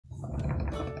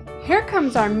Here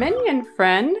comes our Minion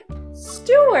friend,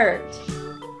 Stuart.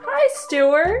 Hi,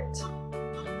 Stuart.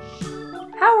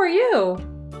 How are you?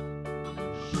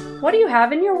 What do you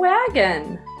have in your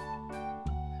wagon?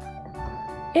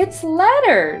 It's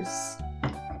letters.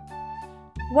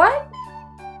 What?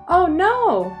 Oh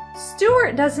no,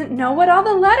 Stuart doesn't know what all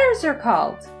the letters are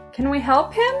called. Can we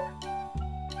help him?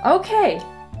 Okay,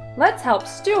 let's help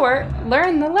Stuart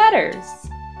learn the letters.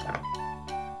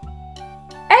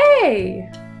 A.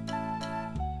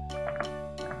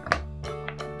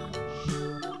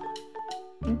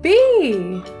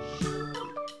 B.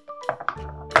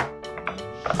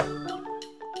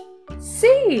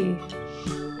 C.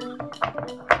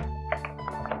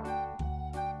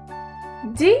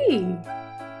 D.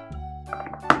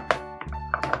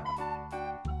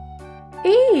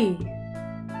 E.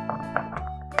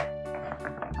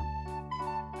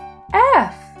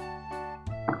 F.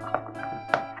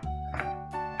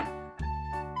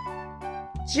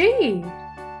 G.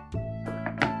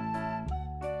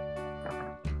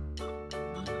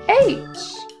 H.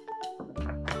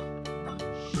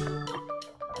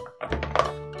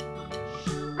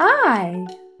 I.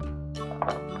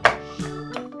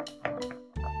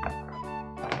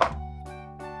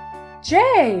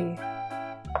 J.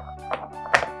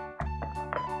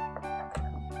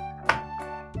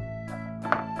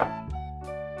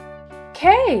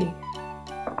 K.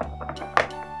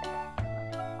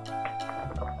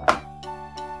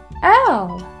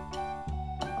 L.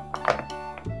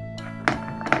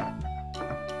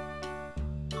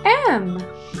 M.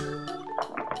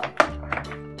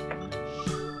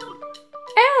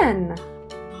 N.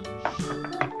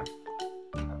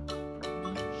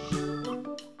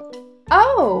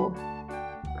 O.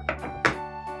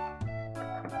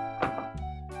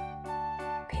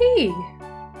 P.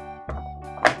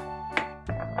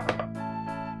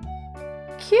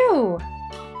 Q.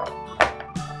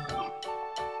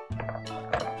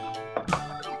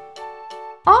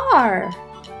 R.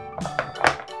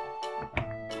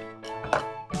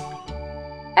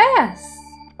 S.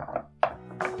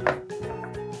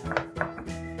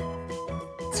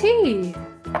 T.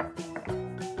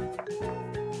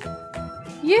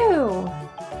 U.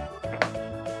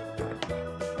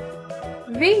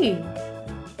 V.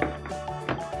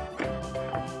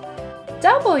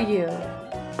 W.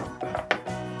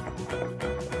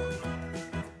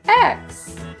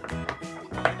 X.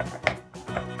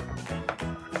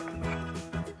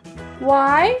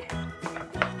 Y.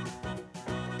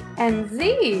 And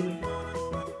Z.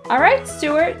 All right,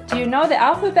 Stuart, do you know the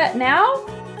alphabet now?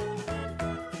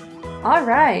 All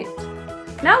right.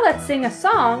 Now let's sing a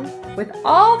song with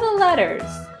all the letters.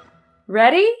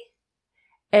 Ready?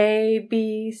 A,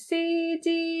 B, C,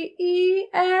 D, E,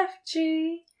 F,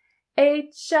 G,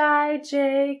 H, I,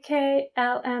 J, K,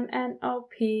 L, M, N, O,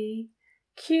 P,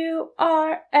 Q,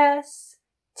 R, S,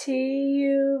 T,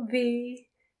 U, V,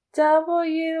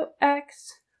 W,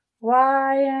 X,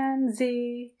 Y, and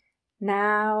Z.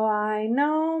 Now I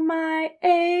know my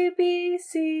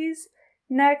ABCs.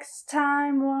 Next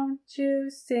time, won't you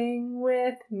sing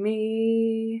with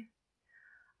me?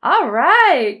 All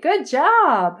right, good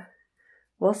job.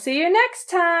 We'll see you next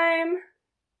time.